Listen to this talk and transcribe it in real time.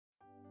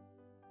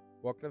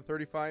Welcome to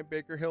 35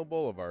 Baker Hill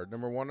Boulevard,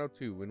 number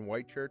 102 in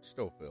Whitchurch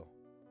Stouffville.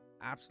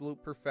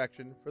 Absolute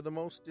perfection for the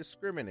most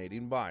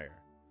discriminating buyer.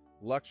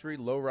 Luxury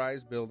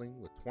low-rise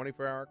building with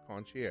 24-hour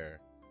concierge.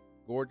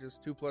 Gorgeous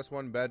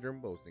 2+1 bedroom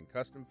boasting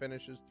custom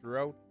finishes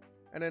throughout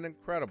and an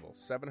incredible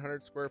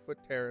 700 square foot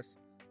terrace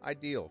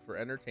ideal for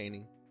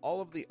entertaining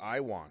all of the I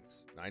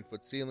wants.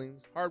 9-foot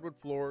ceilings, hardwood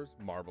floors,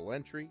 marble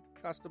entry,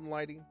 custom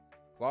lighting,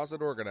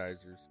 closet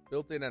organizers,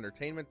 built-in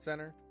entertainment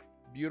center,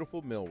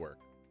 beautiful millwork,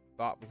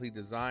 thoughtfully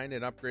designed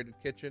and upgraded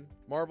kitchen,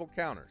 marble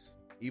counters,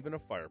 even a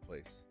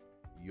fireplace.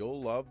 You'll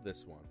love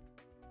this one.